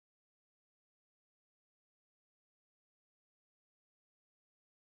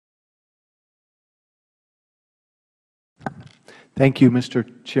Thank you, Mr.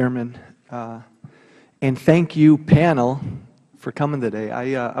 Chairman. And thank you, panel, for coming today.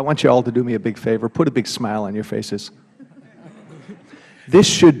 I want you all to do me a big favor. Put a big smile on your faces. This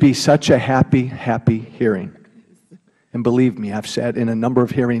should be such a happy, happy hearing. And believe me, I've sat in a number of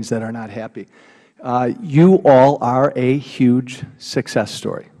hearings that are not happy. You all are a huge success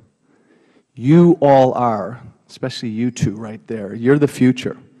story. You all are, especially you two right there. You're the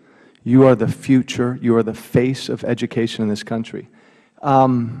future. You are the future. You are the face of education in this country.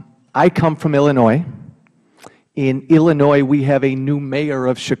 I come from Illinois. In Illinois, we have a new mayor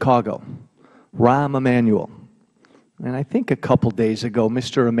of Chicago, Rahm Emanuel. And I think a couple days ago,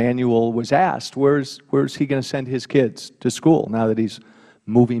 Mr. Emanuel was asked, where's he going to send his kids to school now that he's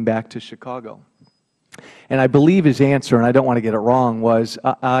moving back to Chicago? And I believe his answer, and I don't want to get it wrong, was,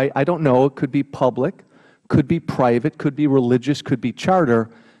 I don't know, it could be public, could be private, could be religious, could be charter,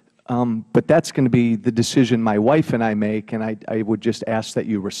 but that's going to be the decision my wife and I make, and I would just ask that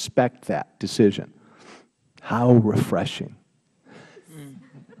you respect that decision. How refreshing.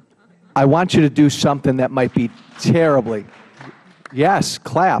 I want you to do something that might be terribly, yes,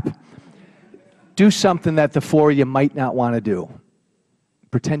 clap. Do something that the four of you might not want to do.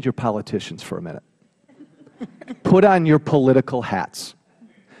 Pretend you're politicians for a minute. Put on your political hats.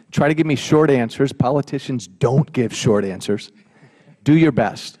 Try to give me short answers. Politicians don't give short answers. Do your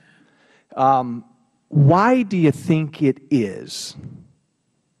best. Why do you think it is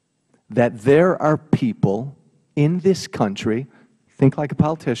that there are people in this country, think like a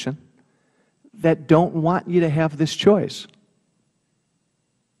politician, that don't want you to have this choice?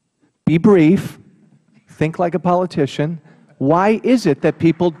 Be brief. Think like a politician. Why is it that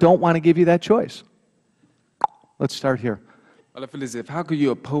people don't want to give you that choice? Let's start here. Well, I feel as if, how could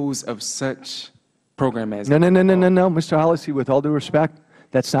you oppose of such program as... No, Mr. Hollisey, with all due respect,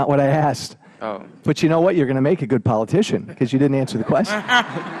 that's not what I asked. Oh. But you know what? You're going to make a good politician because you didn't answer the question.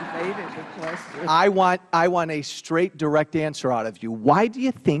 I want a straight, direct answer out of you. Why do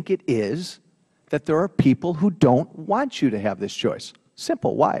you think it is that there are people who don't want you to have this choice?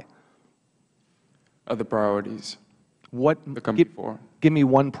 Simple. Why? Other priorities. What come before? Give me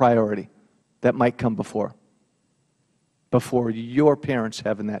one priority that might come before your parents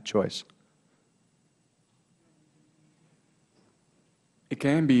having that choice. It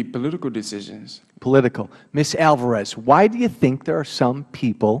can be political decisions. Political. Ms. Alvarez, why do you think there are some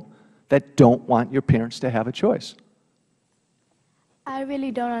people that don't want your parents to have a choice? I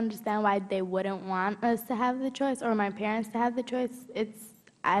really don't understand why they wouldn't want us to have the choice or my parents to have the choice.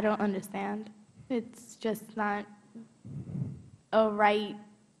 I don't understand. It's just not a right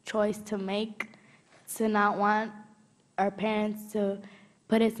choice to make, to not want our parents to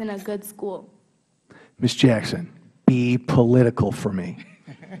put us in a good school. Ms. Jackson, be political for me.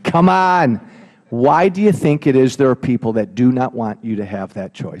 Come on. Why do you think it is there are people that do not want you to have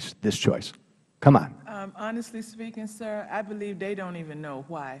that choice, this choice? Come on. Honestly speaking, sir, I believe they don't even know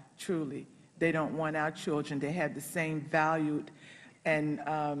why, truly. They don't want our children to have the same valued and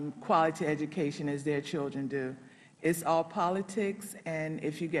quality education as their children do. It's all politics, and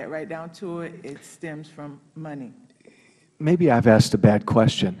if you get right down to it, it stems from money. Maybe I've asked a bad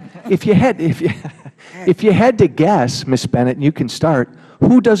question. If you had to guess, Ms. Bennett, and you can start,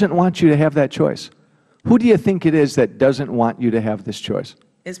 who doesn't want you to have that choice? Who do you think it is that doesn't want you to have this choice?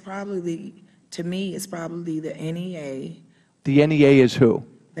 It's probably, to me, it's probably the NEA. The NEA is who?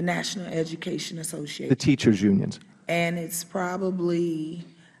 The National Education Association. The teachers' unions. And it's probably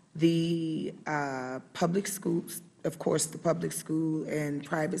the public schools, of course, the public school and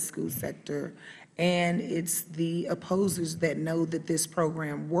private school sector, and it's the opposers that know that this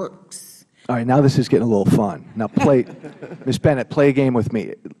program works. All right, now this is getting a little fun. Now play, Ms. Bennett, play a game with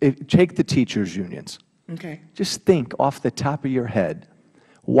me. Take the teachers' unions. Okay. Just think off the top of your head,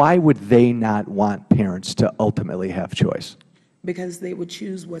 why would they not want parents to ultimately have choice? Because they would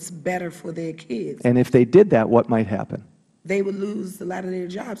choose what's better for their kids. And if they did that, what might happen? They would lose a lot of their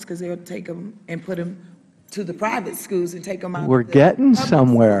jobs because they would take them and put them to the private schools and take them out. We're getting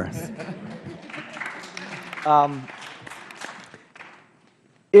somewhere.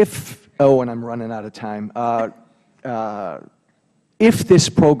 And I'm running out of time. If this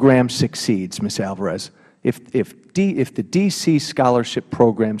program succeeds, Ms. Alvarez, if the D.C. scholarship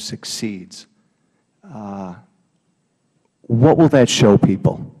program succeeds, what will that show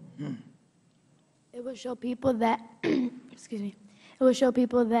people? It will show people that, excuse me, it will show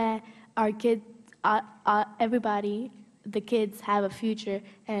people that our kids, everybody, the kids have a future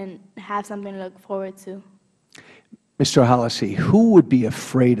and have something to look forward to. Mr. Hollisey, who would be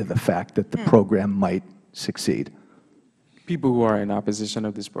afraid of the fact that the program might succeed? People who are in opposition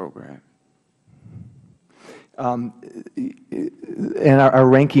of this program. And our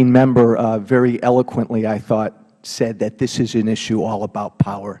ranking member very eloquently, I thought, said that this is an issue all about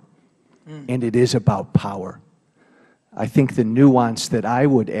power. And it is about power. I think the nuance that I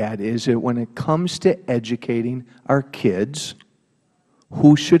would add is that when it comes to educating our kids,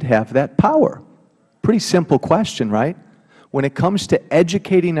 who should have that power? Pretty simple question, right? When it comes to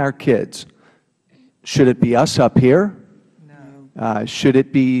educating our kids, should it be us up here? No. Should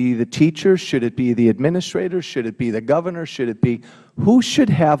it be the teachers? Should it be the administrators? Should it be the governor? Should it be, who should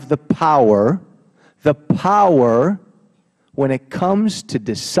have the power when it comes to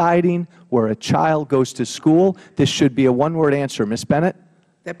deciding where a child goes to school? This should be a one-word answer. Ms. Bennett?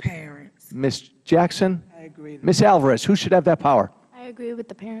 The parents. Ms. Jackson? I agree. Ms. Alvarez, who should have that power? I agree with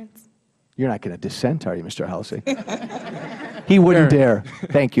the parents. You're not going to dissent, are you, Mr. Halsey? He wouldn't dare.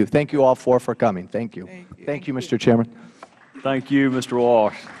 Thank you. Thank you all four for coming. Thank you. Thank you. Thank you, Mr. Chairman. Thank you, Mr.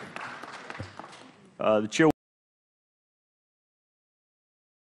 Walsh. The chair